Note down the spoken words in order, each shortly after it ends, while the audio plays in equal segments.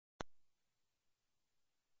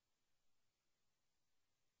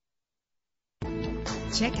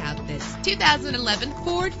Check out this 2011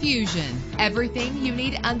 Ford Fusion. Everything you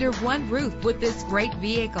need under one roof with this great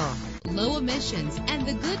vehicle. Low emissions and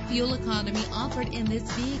the good fuel economy offered in this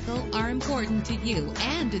vehicle are important to you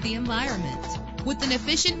and to the environment. With an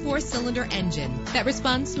efficient 4-cylinder engine that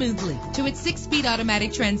responds smoothly to its 6-speed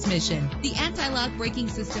automatic transmission, the anti-lock braking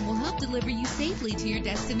system will help deliver you safely to your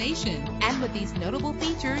destination. And with these notable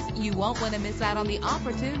features, you won't want to miss out on the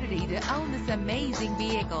opportunity to own this amazing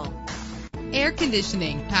vehicle. Air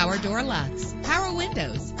conditioning, power door locks, power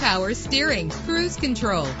windows, power steering, cruise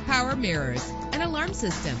control, power mirrors, an alarm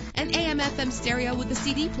system, an AM/FM stereo with a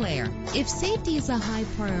CD player. If safety is a high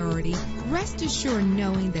priority, rest assured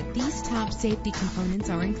knowing that these top safety components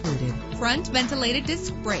are included. Front ventilated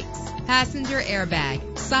disc brakes, passenger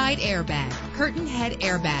airbag, side airbag, curtain head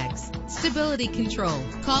airbags, stability control.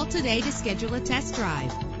 Call today to schedule a test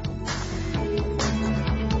drive.